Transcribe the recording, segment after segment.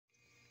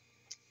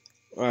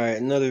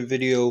Alright, another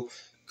video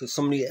because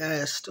somebody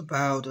asked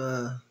about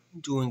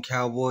doing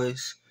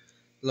Cowboys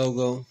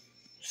logo.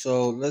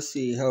 So let's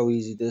see how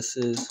easy this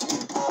is.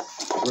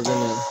 We're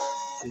gonna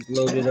just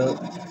load it up.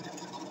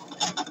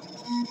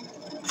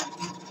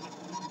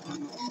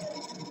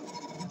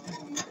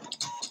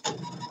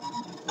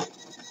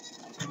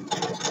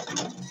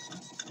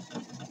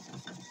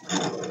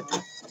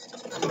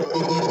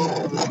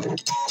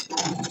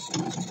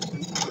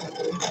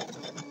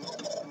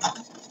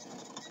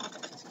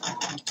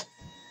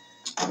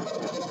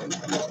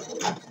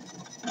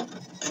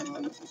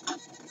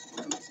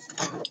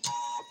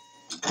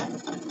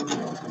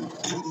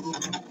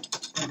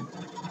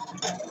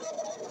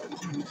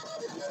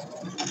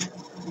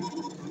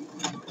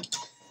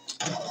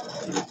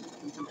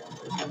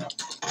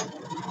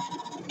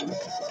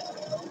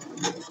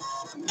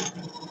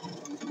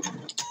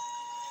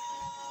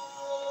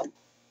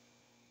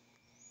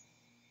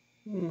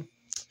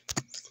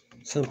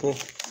 Simple,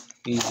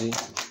 easy.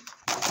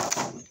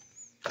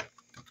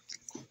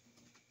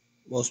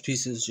 Most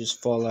pieces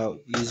just fall out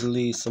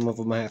easily. Some of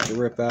them I have to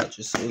rip out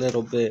just a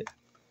little bit.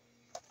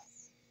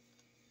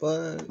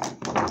 But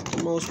for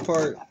the most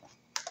part,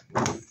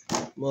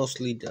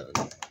 mostly done.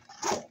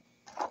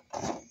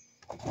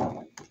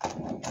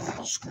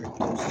 Scrape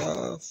those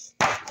off.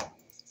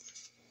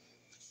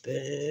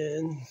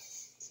 Then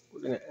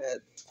we're going to add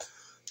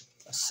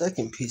a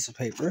second piece of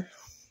paper.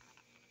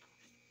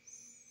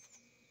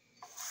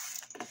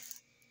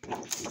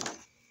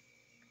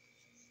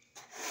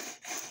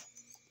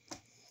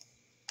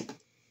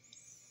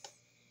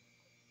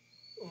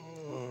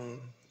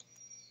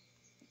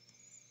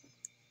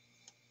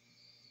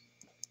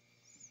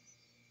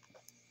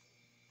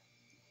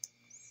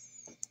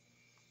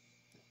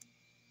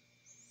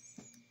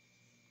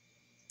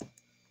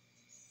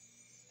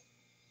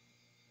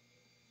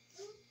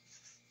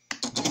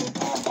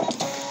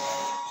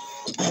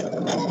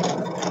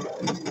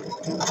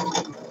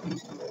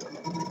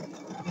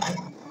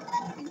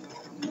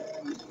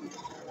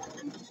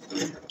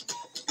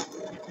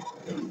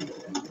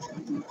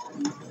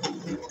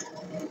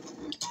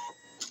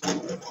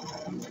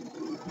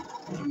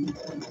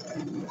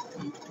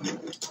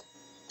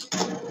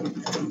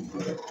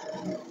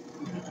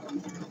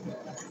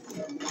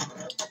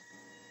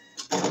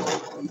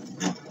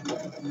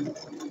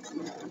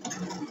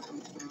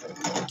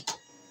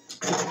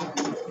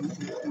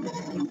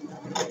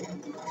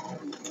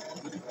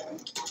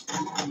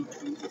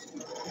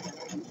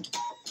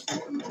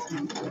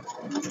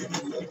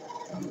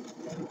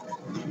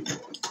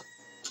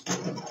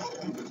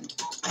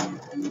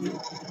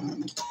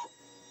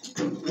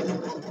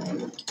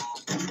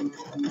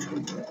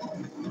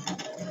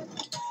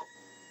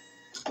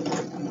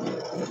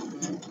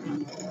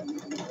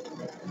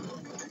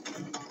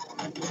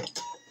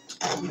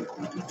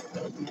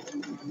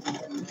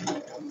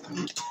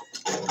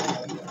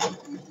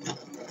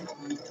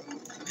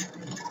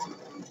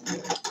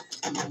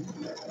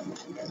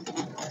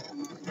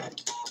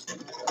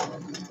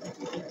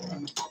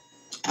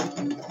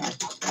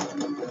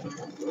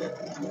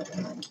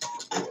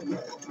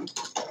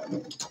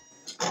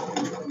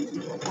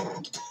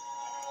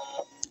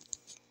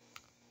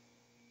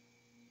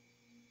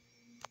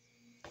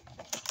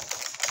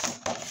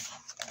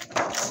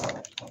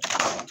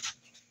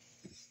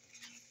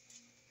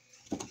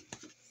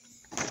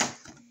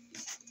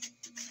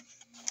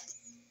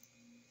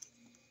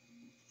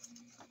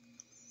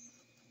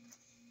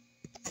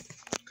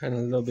 Kind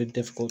of a little bit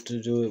difficult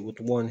to do it with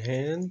one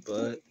hand,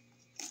 but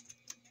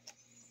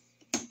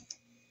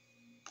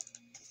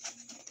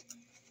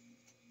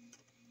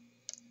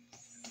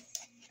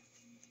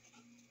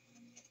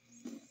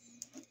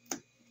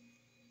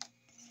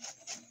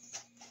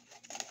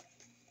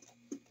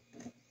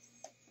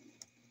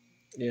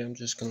yeah, I'm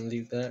just gonna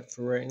leave that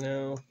for right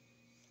now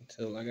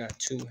until I got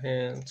two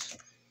hands.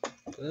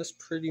 But that's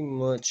pretty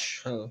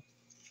much how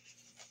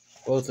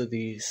both of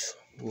these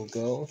will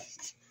go.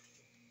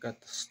 Got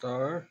the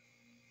star,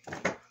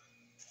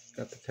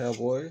 got the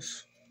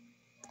Cowboys.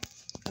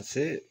 That's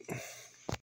it.